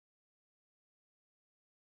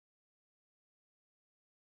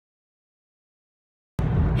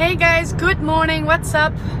Hey guys, good morning, what's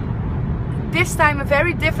up? This time a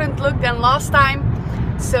very different look than last time.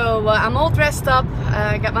 So I'm all dressed up,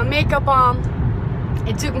 got my makeup on.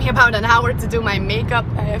 It took me about an hour to do my makeup.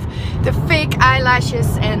 I have the fake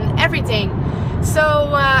eyelashes and everything. So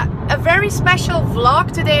a very special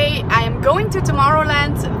vlog today. I am going to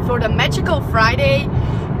Tomorrowland for the Magical Friday.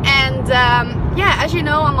 And yeah, as you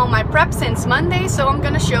know, I'm on my prep since Monday. So I'm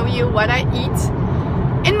gonna show you what I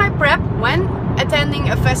eat in my prep when attending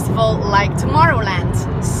a festival like Tomorrowland.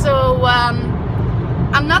 So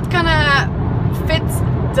I'm not gonna fit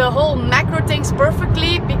the whole macro things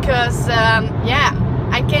perfectly because yeah,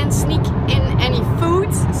 I can't sneak in any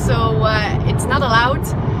food, so it's not allowed.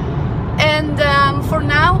 And for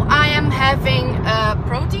now I am having a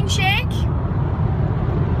protein shake.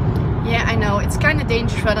 Yeah, I know it's kind of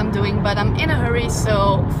dangerous what I'm doing, but I'm in a hurry,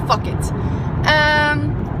 so fuck it.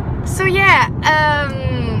 So yeah,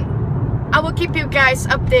 I will keep you guys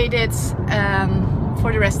updated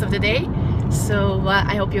for the rest of the day. So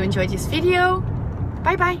I hope you enjoyed this video.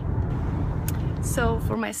 Bye bye. So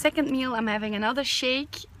for my second meal I'm having another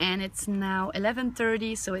shake, and it's now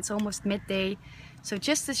 11:30, so it's almost midday. So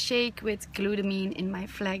just a shake with glutamine in my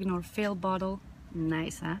Flag Nor Fail bottle.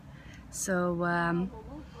 Nice, huh? So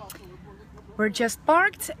we're just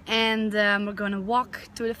parked, and we're gonna walk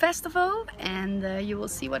to the festival, and you will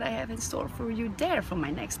see what I have in store for you there for my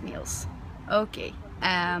next meals. Okay,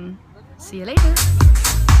 see you later.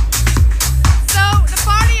 So the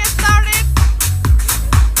party has started.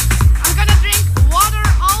 I'm gonna drink water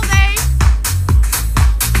all day.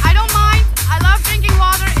 I don't mind, I love drinking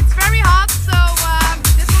water. It's very hot, so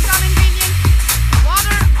this will come in convenient.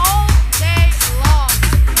 Water all day long.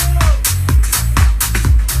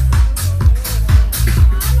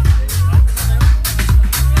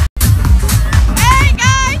 Hey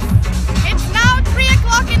guys, it's now 3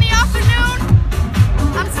 o'clock in the afternoon.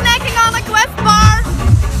 I'm snacking on a Quest bar.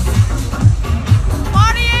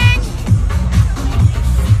 Partying.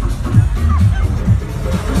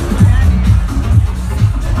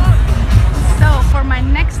 So for my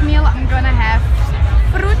next meal I'm gonna have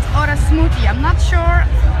fruit or a smoothie. I'm not sure.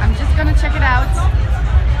 I'm just gonna check it out.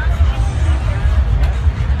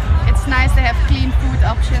 It's nice to have clean food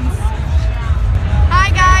options. Hi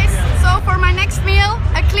guys, so for my next meal,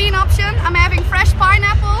 a clean option. I'm having fresh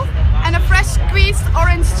pineapple and a fresh squeezed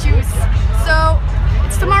orange juice. So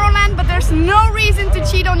it's Tomorrowland, but there's no reason to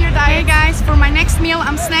cheat on your diet. Hey guys, for my next meal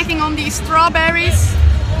I'm snacking on these strawberries.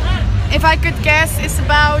 If I could guess, it's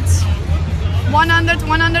about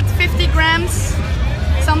 100-150 grams,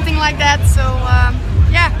 something like that. So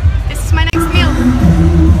yeah, this is my next meal.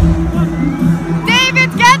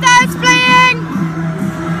 David Guetta is playing,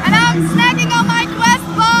 and I'm snacking on my Quest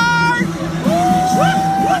bar.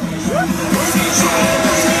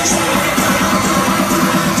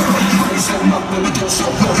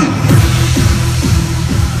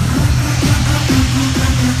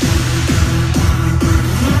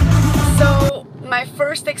 So my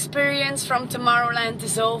first experience from Tomorrowland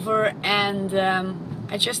is over, and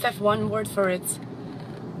I just have one word for it: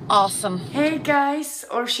 awesome. Hey guys,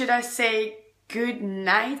 or should I say good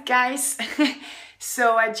night guys.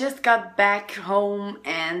 So I just got back home,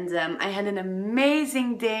 and I had an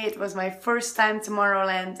amazing day. It was my first time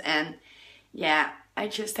Tomorrowland, and yeah, I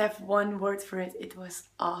just have one word for it: it was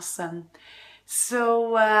awesome.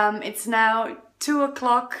 So it's now 2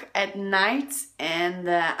 o'clock at night, and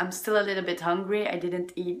I'm still a little bit hungry. I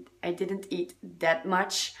didn't eat that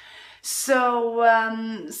much. So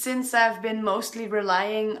since I've been mostly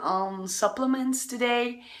relying on supplements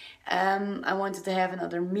today, I wanted to have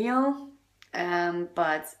another meal,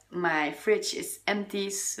 but my fridge is empty,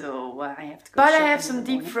 so I have to go. But I have some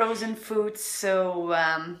deep frozen food, so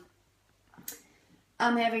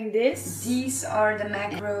I'm having this. These are the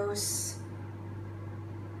macros.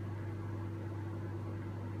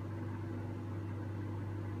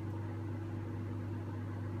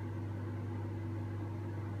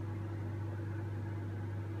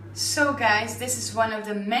 So guys, this is one of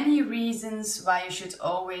the many reasons why you should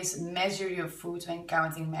always measure your food when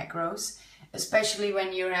counting macros, especially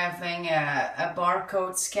when you're having a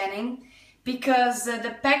barcode scanning, because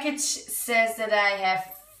the package says that I have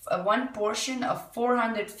one portion of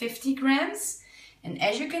 450 grams, and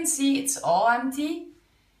as you can see it's all empty,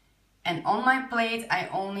 and on my plate I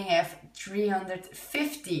only have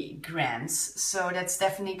 350 grams, so that's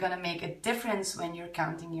definitely gonna make a difference when you're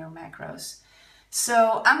counting your macros.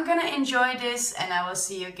 So I'm gonna enjoy this, and I will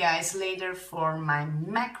see you guys later for my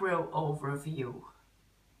macro overview.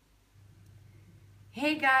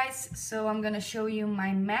 Hey guys, so I'm gonna show you my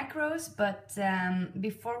macros, but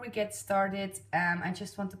before we get started, I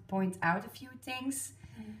just want to point out a few things.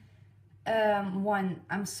 One,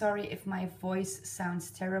 I'm sorry if my voice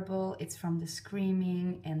sounds terrible. It's from the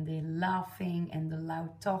screaming and the laughing and the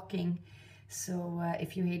loud talking. So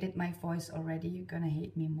if you hated my voice already, you're gonna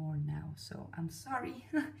hate me more now. So I'm sorry.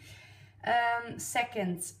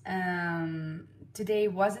 Second, today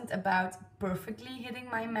wasn't about perfectly hitting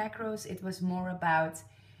my macros. It was more about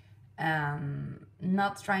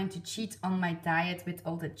not trying to cheat on my diet with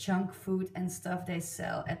all the junk food and stuff they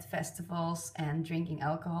sell at festivals and drinking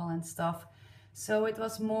alcohol and stuff. So it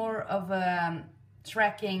was more of a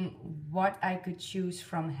tracking what I could choose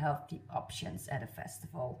from healthy options at a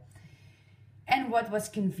festival and what was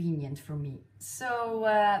convenient for me. So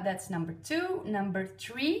that's number 2. Number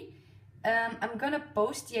 3, I'm gonna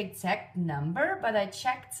post the exact number, but I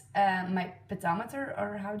checked my pedometer,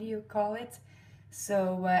 or how do you call it?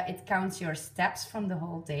 So it counts your steps from the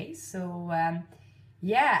whole day. So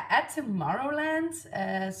yeah, at Tomorrowland,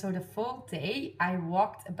 so the full day, I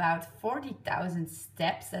walked about 40,000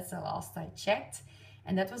 steps. That's the last I checked.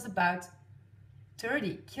 And that was about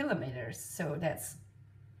 30 kilometers. So that's,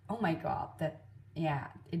 oh my God, that, yeah,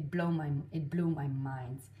 it blew my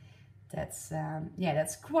mind. That's, yeah,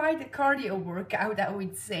 that's quite a cardio workout, I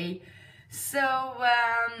would say. So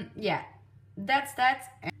yeah, that's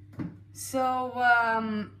that. So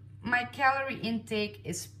my calorie intake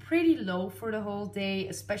is pretty low for the whole day,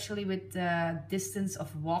 especially with the distance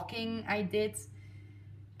of walking I did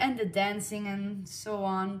and the dancing and so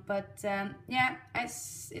on. But yeah,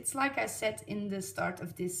 it's like I said in the start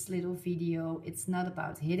of this little video, it's not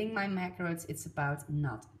about hitting my macros, it's about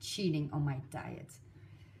not cheating on my diet.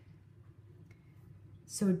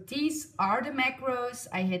 So these are the macros.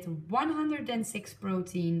 I hit 106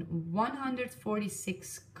 protein,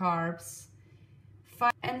 146 carbs,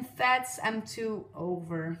 and fats I'm 2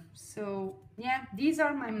 over. So yeah, these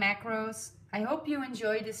are my macros. I hope you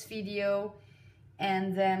enjoyed this video.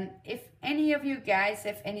 And if any of you guys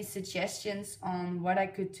have any suggestions on what I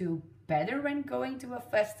could do better when going to a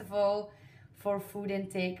festival for food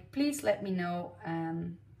intake, please let me know.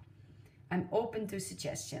 I'm open to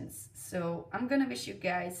suggestions. So I'm gonna wish you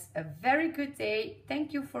guys a very good day.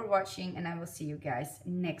 Thank you for watching, and I will see you guys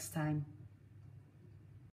next time.